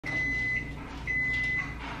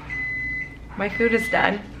My food is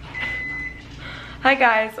done. Hi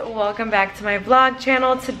guys, welcome back to my vlog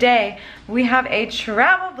channel. Today we have a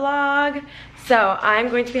travel vlog. So I'm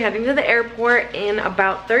going to be heading to the airport in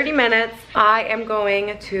about 30 minutes. I am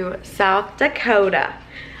going to South Dakota.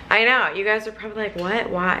 I know, you guys are probably like, what?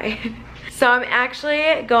 Why? So I'm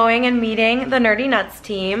actually going and meeting the Nerdy Nuts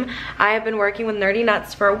team. I have been working with Nerdy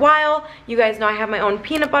Nuts for a while. You guys know I have my own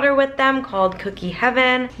peanut butter with them called Cookie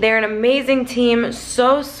Heaven. They're an amazing team,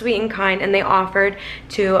 so sweet and kind, and they offered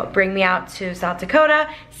to bring me out to South Dakota,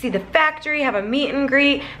 see the factory, have a meet and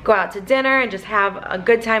greet, go out to dinner, and just have a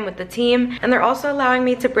good time with the team. And they're also allowing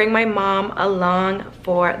me to bring my mom along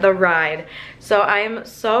for the ride. So I am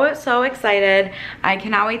so excited. I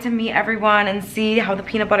cannot wait to meet everyone and see how the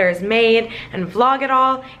peanut butter is made and vlog it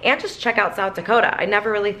all and just check out South Dakota. I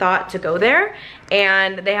never really thought to go there,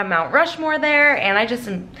 and they have Mount Rushmore there, and I just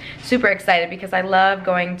am super excited because I love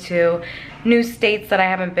going to new states that I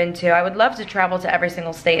haven't been to. I would love to travel to every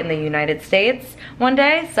single state in the United States one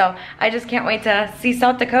day, so I just can't wait to see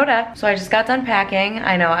South Dakota. So I just got done packing.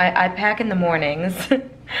 I know, I pack in the mornings.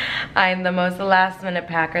 I'm the most last minute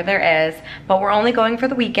packer there is, but we're only going for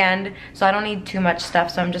the weekend, so I don't need too much stuff,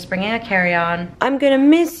 so I'm just bringing a carry-on. I'm gonna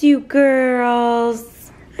miss you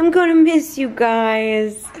girls. I'm gonna miss you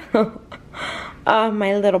guys. Oh,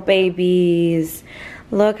 my little babies.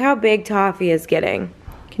 Look how big Toffee is getting.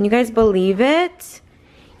 Can you guys believe it?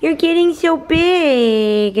 You're getting so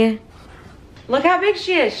big. Look how big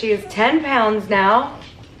she is. She is 10 pounds now.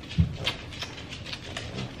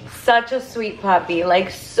 Such a sweet puppy,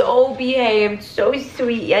 like so behaved, so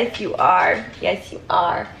sweet. Yes, you are. Yes, you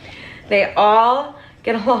are. They all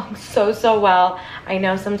get along so well. I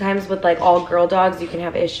know sometimes with like all girl dogs you can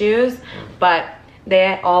have issues, but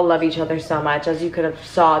they all love each other so much. As you could have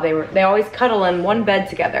saw, they always cuddle in one bed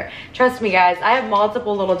together. Trust me guys, I have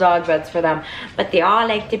multiple little dog beds for them, but they all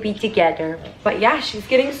like to be together. But yeah, she's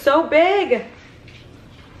getting so big.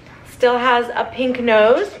 Still has a pink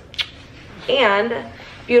nose and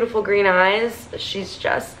beautiful green eyes. She's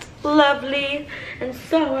just lovely, and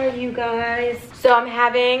so are you guys. So I'm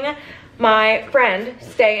having my friend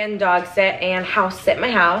stay and dog sit and house sit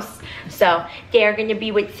my house. So they're gonna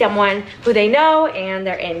be with someone who they know, and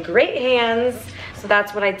they're in great hands. So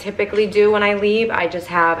that's what I typically do when I leave. I just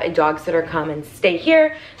have a dog sitter come and stay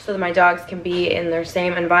here so that my dogs can be in their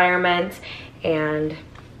same environment and,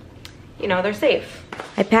 you know, they're safe.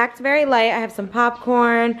 I packed very light. I have some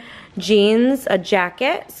popcorn, jeans, a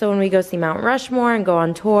jacket, so when we go see Mount Rushmore and go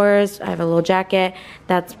on tours, I have a little jacket.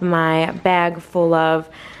 That's my bag full of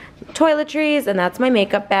toiletries, and that's my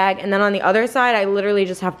makeup bag. And then on the other side, I literally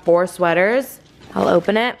just have 4 sweaters. I'll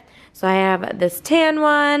open it. So I have this tan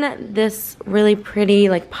one, this really pretty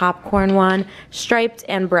like popcorn one, striped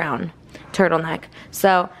and brown turtleneck.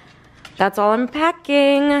 So that's all I'm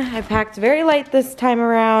packing. I packed very light this time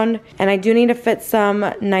around, and I do need to fit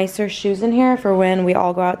some nicer shoes in here for when we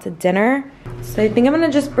all go out to dinner. So I think I'm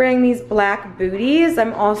gonna just bring these black booties.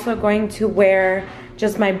 I'm also going to wear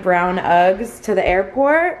just my brown Uggs to the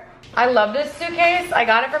airport. I love this suitcase. I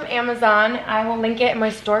got it from Amazon. I will link it in my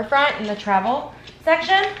storefront in the travel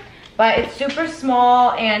section. But it's super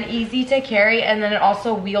small and easy to carry, and then it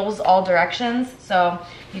also wheels all directions, so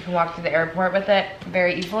you can walk through the airport with it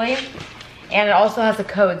very easily. And it also has a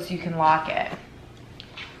code so you can lock it.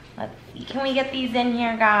 Let's see, can we get these in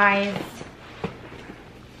here, guys?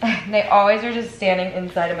 They always are just standing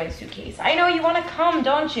inside of my suitcase. I know you want to come,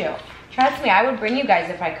 don't you? Trust me, I would bring you guys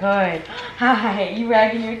if I could. Hi, you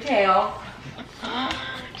wagging your tail.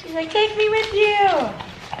 She's like, take me with you.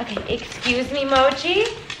 Okay, excuse me, Mochi.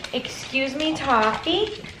 Excuse me,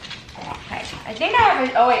 Toffee. Okay, I think I have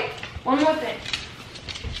it. Oh wait, one more thing.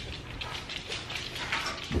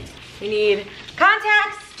 We need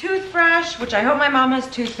contacts, toothbrush, which I hope my mom has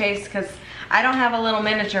toothpaste because I don't have a little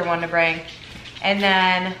miniature one to bring. And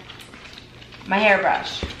then my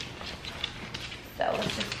hairbrush. So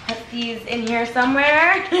let's just put these in here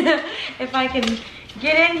somewhere. If I can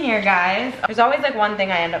get in here, guys. There's always like one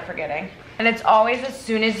thing I end up forgetting. And it's always as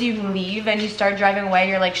soon as you leave and you start driving away,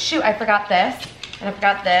 you're like, shoot, I forgot this, and I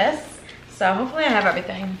forgot this. So hopefully I have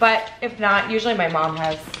everything. But if not, usually my mom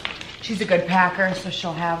has. She's a good packer, so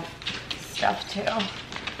she'll have stuff too.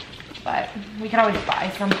 But we can always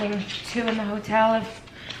buy something too in the hotel if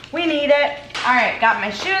we need it. All right, got my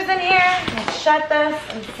shoes in here. Let's shut this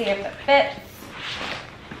and see if it fits.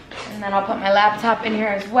 And then I'll put my laptop in here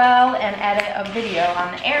as well and edit a video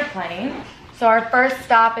on the airplane. So our first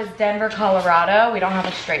stop is Denver, Colorado. We don't have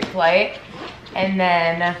a straight flight. And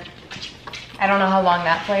then, I don't know how long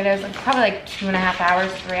that flight is. It's probably like 2.5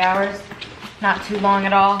 hours, 3 hours. Not too long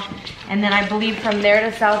at all. And then I believe from there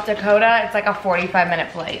to South Dakota, it's like a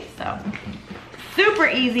 45-minute flight. So super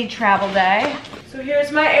easy travel day. So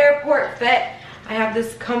here's my airport fit. I have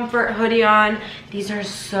this comfort hoodie on. These are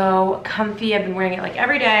so comfy. I've been wearing it like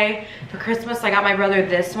every day. For Christmas, I got my brother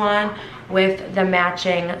this one with the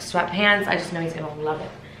matching sweatpants. I just know he's gonna love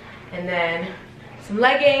it. And then some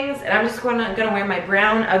leggings, and I'm just gonna wear my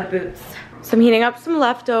brown Ugg boots. So I'm heating up some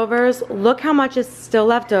leftovers. Look how much is still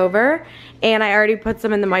left over, and I already put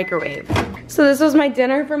some in the microwave. So this was my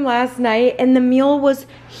dinner from last night, and the meal was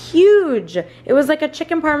huge. It was like a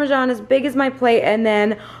chicken parmesan as big as my plate, and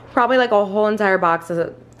then probably like a whole entire box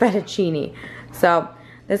of fettuccine. So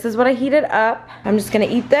this is what I heated up. I'm just gonna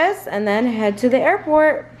eat this and then head to the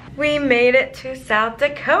airport. We made it to South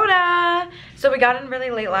Dakota. So we got in really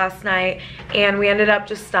late last night, and we ended up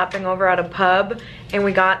just stopping over at a pub, and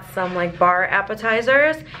we got some like bar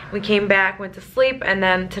appetizers. We came back, went to sleep, and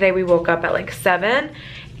then today we woke up at like 7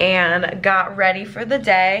 and got ready for the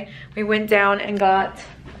day. We went down and got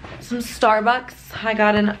some Starbucks. I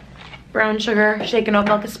got an brown sugar shaken oat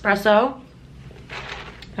milk espresso.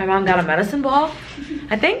 My mom got a medicine ball,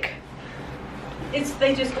 I think.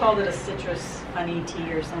 They just called it a citrus honey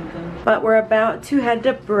tea or something. But we're about to head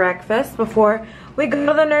to breakfast before we go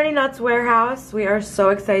to the Nerdy Nuts warehouse. We are so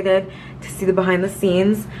excited to see the behind the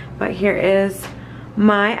scenes. But here is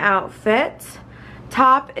my outfit.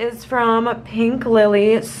 Top is from Pink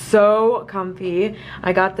Lily, so comfy.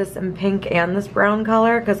 I got this in pink and this brown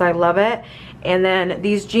color because I love it. And then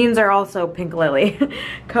these jeans are also Pink Lily.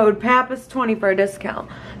 Code PAPAS20 for a discount.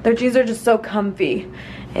 Their jeans are just so comfy.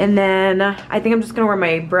 And then I think I'm just gonna wear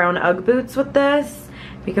my brown Ugg boots with this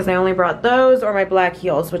because I only brought those, or my black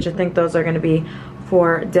heels, which I think those are gonna be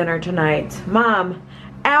for dinner tonight. Mom,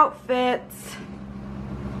 outfits.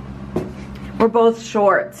 We're both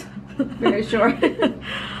short. Very short.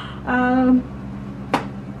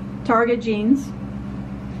 Target jeans,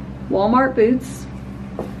 Walmart boots,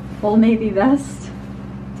 Old Navy vest,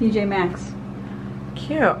 TJ Maxx.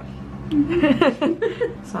 Cute.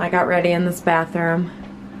 So I got ready in this bathroom,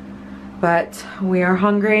 but we are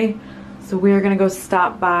hungry, so we are gonna go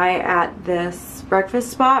stop by at this breakfast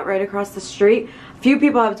spot right across the street. A few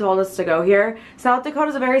people have told us to go here. South Dakota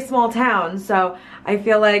is a very small town, so I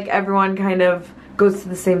feel like everyone kind of goes to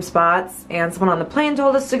the same spots, and someone on the plane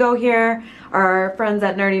told us to go here. Our friends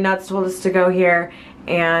at Nerdy Nuts told us to go here,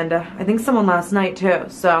 and I think someone last night too.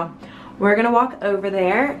 So we're gonna walk over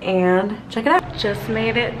there and check it out. Just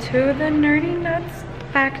made it to the Nerdy Nuts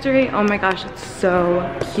factory. Oh my gosh, it's so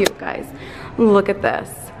cute, guys. Look at this.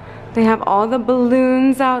 They have all the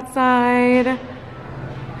balloons outside.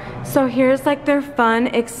 So here's like their fun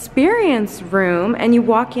experience room, and you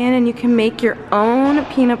walk in and you can make your own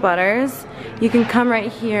peanut butters. You can come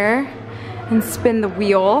right here and spin the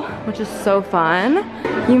wheel, which is so fun.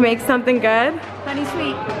 You make something good? Honey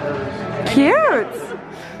sweet. Cute.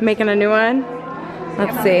 Making a new one?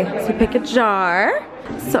 Let's see. So pick a jar.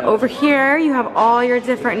 So over here you have all your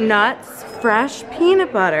different nuts, fresh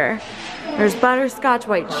peanut butter. There's butterscotch,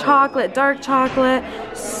 white chocolate, dark chocolate,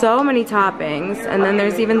 so many toppings. And then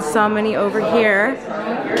there's even so many over here.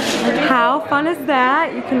 How fun is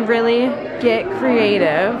that? You can really get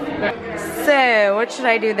creative. So, what should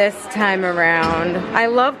I do this time around? I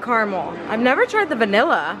love caramel. I've never tried the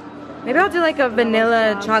vanilla. Maybe I'll do like a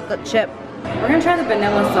vanilla chocolate chip. We're gonna try the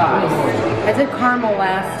vanilla sauce. I did caramel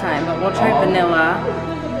last time, but we'll try vanilla.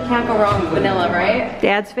 Can't go wrong with vanilla, right?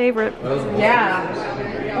 Dad's favorite. Yeah.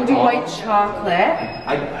 We'll do white chocolate.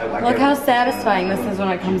 Look how satisfying this is when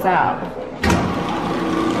it comes out.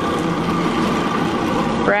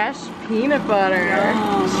 Fresh peanut butter.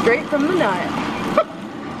 Straight from the nut.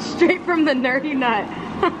 Straight from the Nerdy Nut.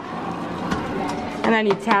 And then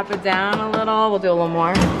you tap it down a little. We'll do a little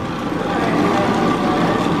more.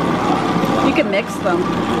 You can mix them.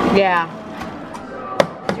 Yeah.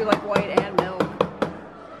 Do like white and milk.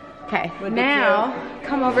 Okay, now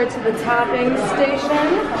come over to the topping station.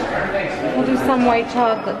 We'll do some white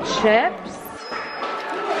chocolate chips.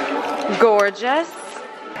 Gorgeous.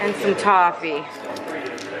 And some toffee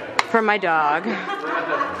for my dog.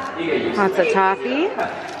 Lots of toffee.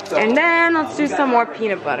 And then let's do some more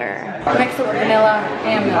peanut butter. Mix it with vanilla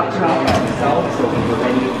and milk chocolate.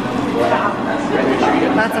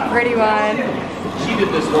 That's a pretty one.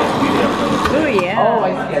 Ooh, yeah. Oh,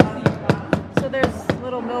 I see. So there's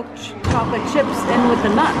little milk chocolate chips in with the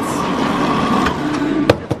nuts.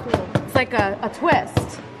 That's cool. It's like a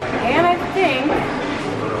twist. And I think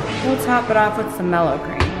we'll top it off with some mellow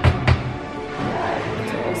cream.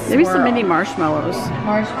 Maybe some mini marshmallows.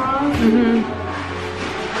 Marshmallows? Mm-hmm.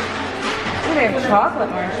 Oh, they have chocolate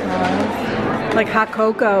marshmallows. Like hot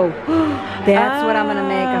cocoa. That's what I'm gonna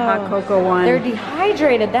make, a hot cocoa one. They're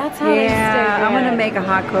dehydrated, that's how they stay. Yeah, I'm gonna make a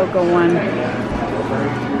hot cocoa one.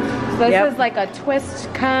 So this is like a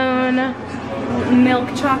twist cone, milk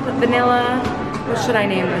chocolate vanilla. What should I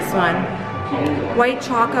name this one? White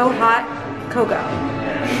choco hot cocoa.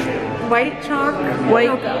 White choc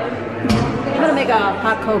cocoa. I'm gonna make a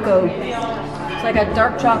hot cocoa. It's like a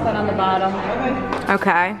dark chocolate on the bottom.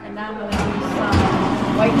 Okay. And now I'm gonna use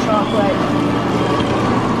some white chocolate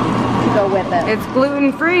to go with it. It's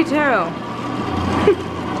gluten-free too.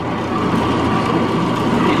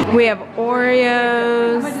 We have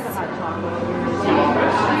Oreos.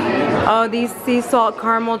 Oh, these sea salt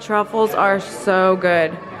caramel truffles are so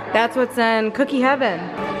good. That's what's in Cookie Heaven.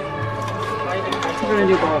 We're gonna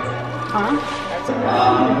do both. Huh?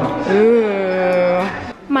 Ooh.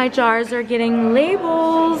 My jars are getting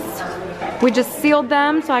labels. We just sealed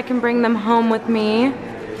them so I can bring them home with me.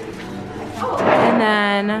 And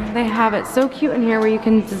then they have it so cute in here where you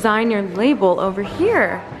can design your label over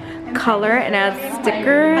here. Color and add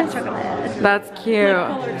stickers. That's cute.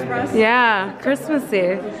 Yeah,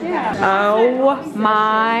 Christmassy. Oh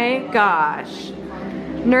my gosh.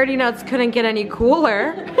 Nerdy Nuts couldn't get any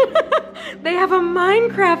cooler. They have a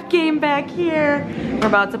Minecraft game back here. We're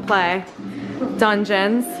about to play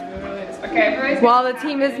Dungeons. While the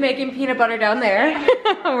team is making peanut butter down there.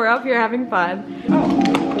 We're up here having fun. Oh,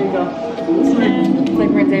 there you go. It's like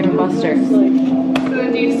we're at Dave & Buster's.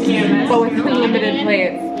 But with unlimited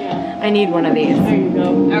plates. I need one of these. There you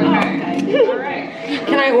go. Okay. All right.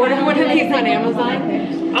 Can I order one of these on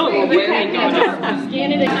Amazon? Oh, well, where you go?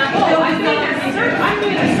 Scan it in. I'm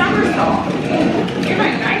doing a somersault. You're my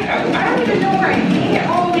night coach. I don't even know where I am.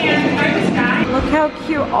 Oh man, I was dying. Look how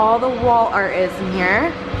cute all the wall art is in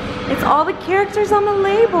here. It's all the characters on the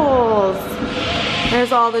labels.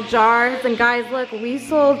 There's all the jars. And guys, look, we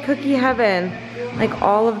sold Cookie Heaven. Like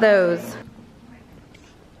all of those.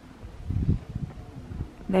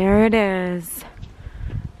 There it is.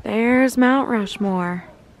 There's Mount Rushmore.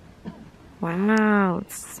 Wow,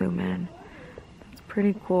 let's zoom in. That's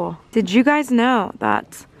pretty cool. Did you guys know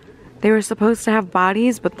that they were supposed to have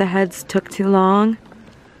bodies, but the heads took too long?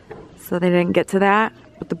 So they didn't get to that.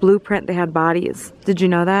 But the blueprint, they had bodies. Did you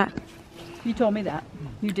know that? You told me that.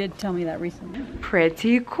 You did tell me that recently.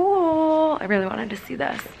 Pretty cool. I really wanted to see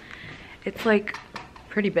this. It's like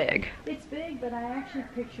pretty big. It's big, but I actually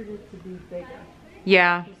pictured it to be bigger.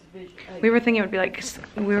 Yeah. We were thinking it would be like,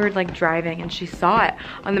 we were like driving and she saw it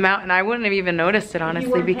on the mountain. I wouldn't have even noticed it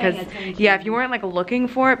honestly because, yeah, if you weren't like looking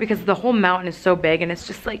for it, because the whole mountain is so big and it's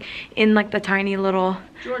just like in like the tiny little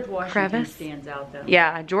George Washington crevice. Stands out though.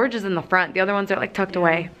 Yeah, George is in the front. The other ones are like tucked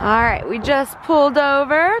away. All right, we just pulled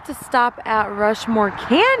over to stop at Rushmore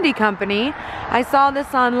Candy Company. I saw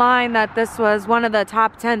this online that this was one of the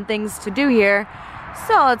top 10 things to do here.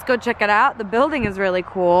 So let's go check it out. The building is really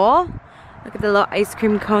cool. Look at the little ice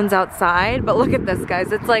cream cones outside. But look at this,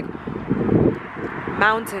 guys. It's like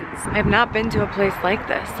mountains. I have not been to a place like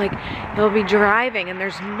this. Like, you'll be driving and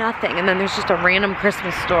there's nothing. And then there's just a random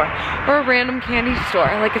Christmas store or a random candy store.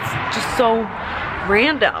 Like, it's just so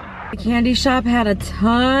random. The candy shop had a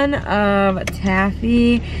ton of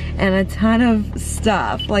taffy and a ton of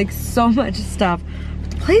stuff. Like, so much stuff.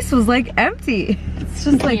 The place was like empty. It's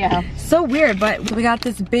just like so weird. But we got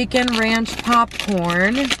this bacon ranch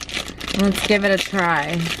popcorn. Let's give it a try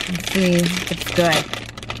and see if it's good.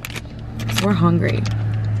 Because we're hungry.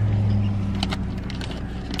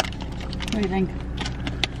 What do you think?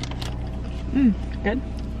 Good?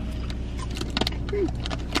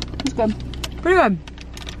 It's good. Pretty good.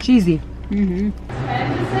 Cheesy. 10 to 6?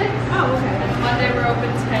 Oh, okay. Monday we're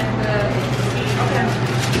open 10 to 8. Okay.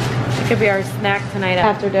 It could be our snack tonight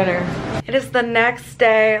after dinner. It is the next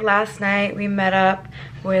day. Last night we met up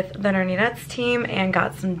with the Nerdy Nuts team and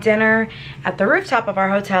got some dinner at the rooftop of our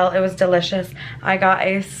hotel. It was delicious. I got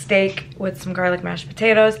a steak with some garlic mashed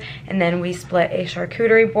potatoes and then we split a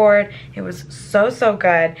charcuterie board. It was so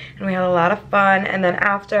good and we had a lot of fun, and then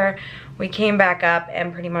after we came back up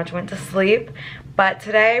and pretty much went to sleep. But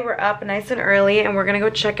today we're up nice and early and we're gonna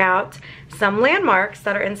go check out some landmarks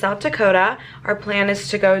that are in South Dakota. Our plan is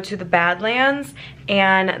to go to the Badlands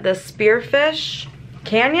and the Spearfish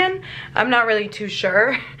Canyon. I'm not really too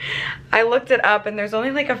sure. I looked it up and there's only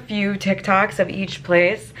like a few TikToks of each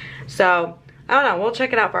place. So, I don't know, we'll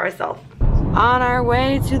check it out for ourselves. On our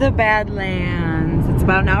way to the Badlands. It's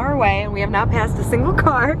about an hour away and we have not passed a single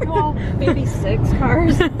car. Well, maybe 6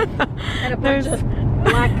 cars. And a bunch of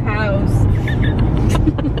black cows.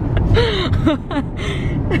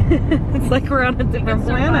 It's like we're on a different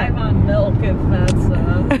planet. On milk if that's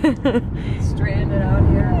stranded out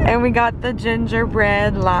here. And we got the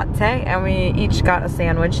gingerbread latte and we each got a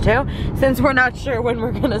sandwich too, since we're not sure when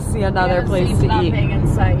we're gonna see another place to eat. Nothing in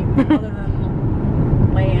sight other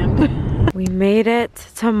than land. We made it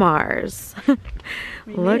to Mars.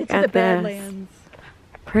 Look at this.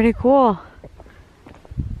 Pretty cool.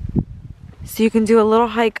 So you can do a little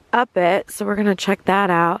hike up it, so we're gonna check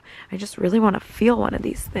that out. I just really want to feel one of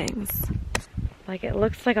these things. Like, it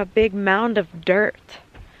looks like a big mound of dirt.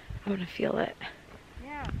 I want to feel it.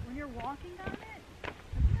 Yeah, when you're walking on it,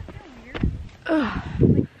 doesn't that feel weird?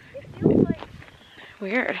 Like, it feels like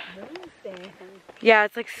weird. sand. Yeah,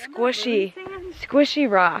 it's like squishy. Squishy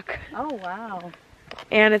rock. Oh, wow.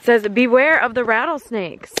 And it says, beware of the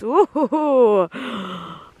rattlesnakes. Ooh.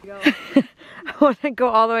 I want to go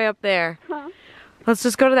all the way up there. Huh? Let's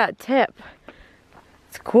just go to that tip.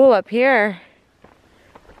 It's cool up here.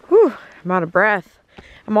 Whew, I'm out of breath.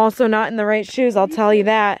 I'm also not in the right shoes, I'll tell you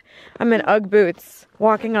that. I'm in Ugg boots,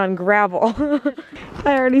 walking on gravel.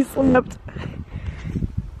 I already slipped.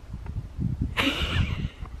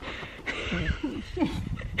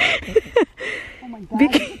 Oh my god,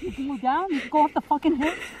 you can go down, you can go off the fucking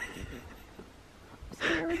hill. I'm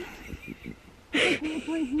scared. It's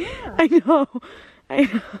right here. I know. I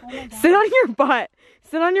know. Oh, sit on your butt.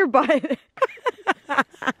 Sit on your butt.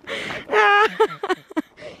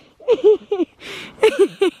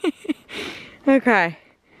 Okay.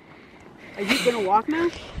 Are you gonna walk now?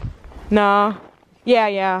 No.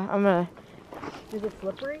 Yeah, I'm gonna. Is it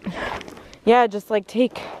slippery? Yeah, just like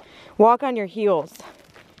walk on your heels.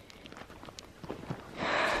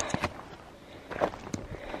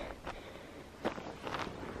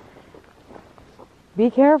 Be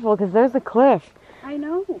careful, because there's a cliff. I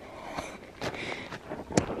know.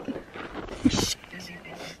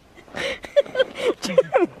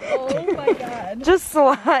 Oh my god. Just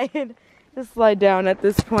slide. Just slide down at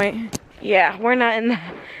this point. Yeah, we're not in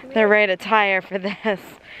the right attire for this.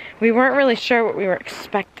 We weren't really sure what we were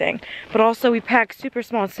expecting. But also we packed super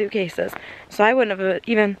small suitcases. So I wouldn't have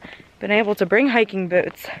even been able to bring hiking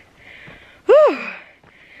boots. Whew.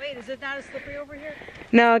 Wait, is it not as slippery over here?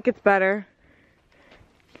 No, it gets better.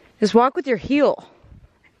 Just walk with your heel.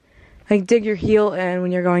 Like, dig your heel in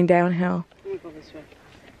when you're going downhill. Let me go this way.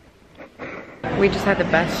 We just had the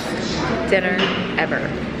best dinner ever.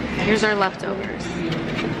 Here's our leftovers.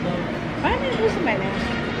 Why am I losing my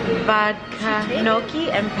mask? Vodka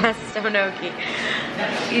gnocchi and pesto gnocchi.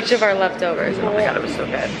 Each of our leftovers. Oh my god, it was so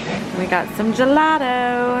good. We got some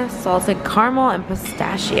gelato, salted caramel and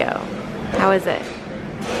pistachio. How is it?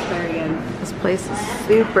 Very good. This place is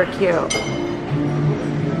super cute.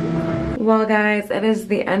 Well guys, it is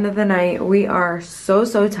the end of the night. We are so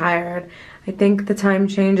tired. I think the time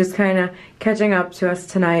change is kind of catching up to us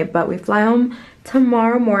tonight, but we fly home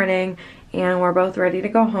tomorrow morning and we're both ready to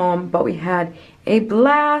go home. But we had a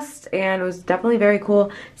blast and it was definitely very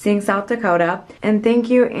cool seeing South Dakota. And thank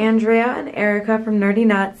you Andrea and Erica from Nerdy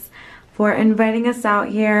Nuts for inviting us out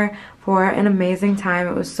here for an amazing time.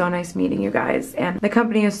 It was so nice meeting you guys, and the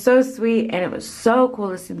company is so sweet, and it was so cool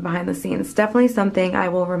to see the behind the scenes. Definitely something I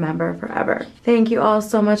will remember forever. Thank you all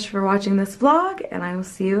so much for watching this vlog, and I will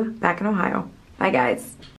see you back in Ohio. Bye guys.